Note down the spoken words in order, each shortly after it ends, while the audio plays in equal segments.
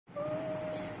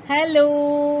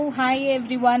Hello, hi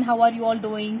everyone, how are you all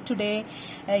doing today?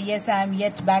 Yes, I am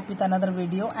yet back with another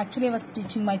video. Actually, I was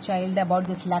teaching my child about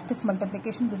this lattice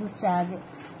multiplication. This is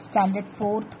standard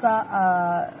fourth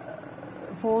का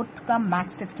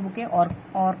max textbook है और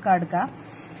card का.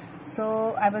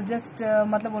 So I was just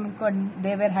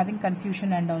they were having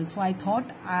confusion, and also I thought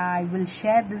I will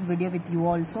share this video with you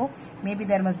also. Maybe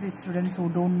there must be students who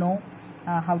don't know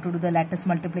how to do the lattice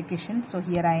multiplication. So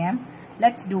here I am.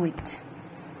 Let's do it.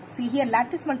 See here,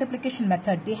 lattice multiplication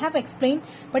method they have explained,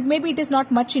 but maybe it is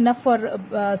not much enough for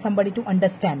somebody to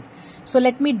understand. So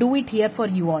let me do it here for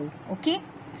you all. Okay,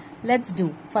 let's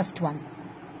do first one.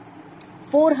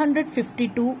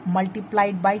 452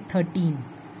 multiplied by 13.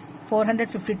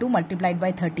 452 multiplied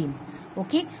by 13.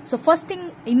 Okay, so first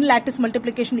thing in lattice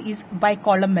multiplication is by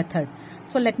column method.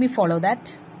 So let me follow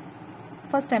that.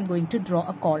 First I am going to draw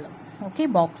a column. Okay,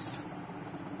 box.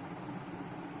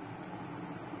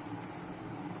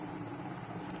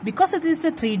 Because it is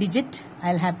a 3-digit,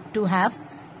 I'll have to have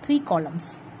 3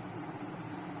 columns.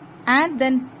 And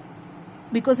then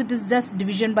because it is just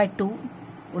division by 2,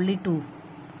 only 2.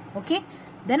 Okay.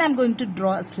 Then I'm going to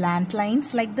draw slant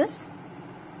lines like this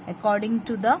according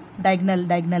to the diagonal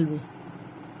way.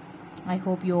 I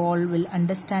hope you all will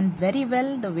understand very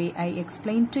well the way I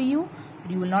explained to you.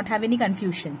 You will not have any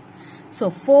confusion. So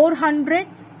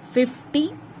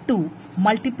 452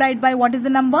 multiplied by what is the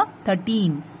number?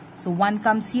 13. So 1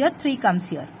 comes here, 3 comes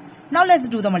here. Now let's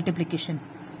do the multiplication.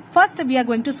 First we are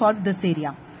going to solve this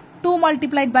area. 2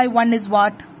 multiplied by 1 is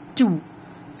what? 2.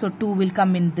 So 2 will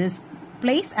come in this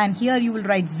place, and here you will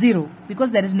write 0 because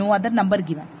there is no other number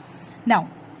given. Now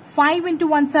 5 into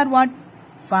 1s are what?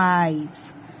 5.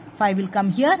 5 will come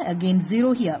here, again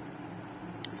 0 here.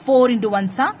 4 into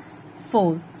 1s are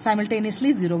 4.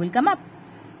 Simultaneously 0 will come up.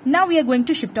 Now we are going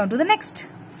to shift on to the next.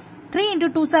 3 into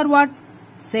 2s are what?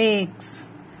 6.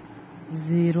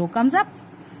 0 comes up.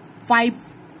 5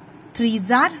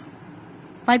 3s are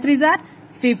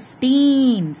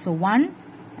 15. So 1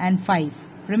 and 5.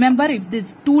 Remember, if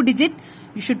this 2-digit,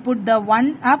 you should put the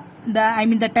 1 up.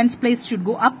 The tens place should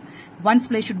go up. 1's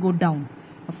place should go down.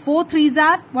 4 3s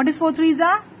are, what is 4 3s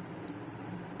are?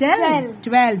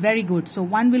 12. Very good. So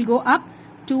 1 will go up,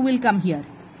 2 will come here.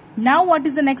 Now what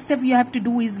is the next step you have to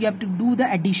do is you have to do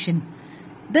the addition.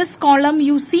 This column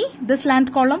you see, this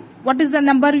slant column, what is the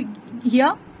number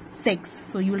here? 6.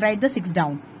 So you will write the 6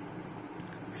 down.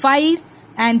 5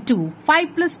 and 2.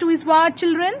 5 plus 2 is what,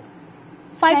 children?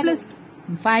 5 plus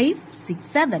 5, 6,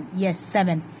 7. Yes,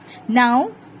 7.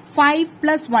 Now 5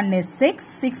 plus 1 is 6.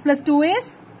 6 plus 2 is?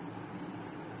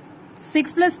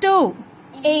 6 plus 2?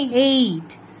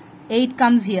 8. 8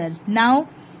 comes here. Now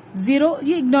 0,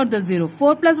 you ignore the 0.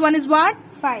 4 plus 1 is what?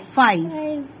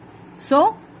 5.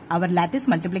 So our lattice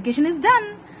multiplication is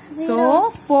done. 0.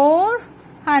 So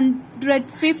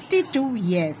 452,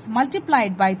 yes,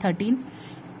 multiplied by 13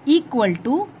 equal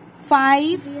to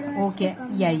 5. Okay,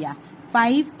 yeah.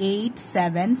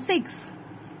 5876.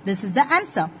 This is the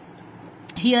answer.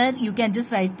 Here you can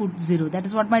just write put 0. That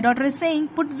is what my daughter is saying.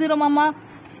 Put 0, mama.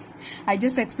 I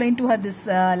just explained to her this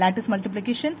lattice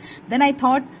multiplication. Then I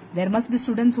thought there must be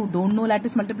students who don't know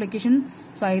lattice multiplication.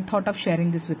 So I thought of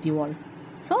sharing this with you all.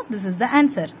 So this is the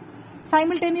answer.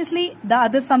 Simultaneously, the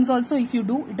other sums also, if you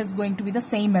do, it is going to be the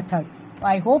same method.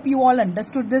 I hope you all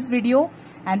understood this video.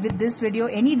 And with this video,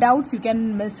 any doubts, you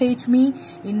can message me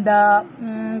in the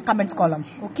comments column.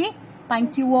 Okay.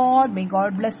 Thank you all. May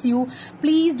God bless you.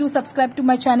 Please do subscribe to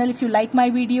my channel if you like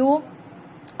my video.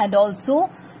 And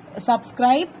also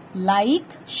subscribe, like,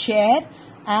 share,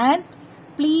 and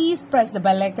please press the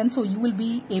bell icon so you will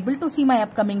be able to see my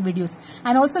upcoming videos.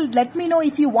 And also let me know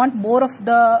if you want more of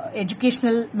the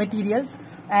educational materials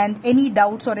and any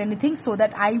doubts or anything, so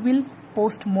that I will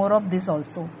post more of this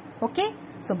also. Okay.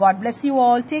 So God bless you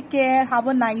all. Take care. Have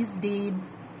a nice day.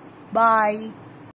 Bye.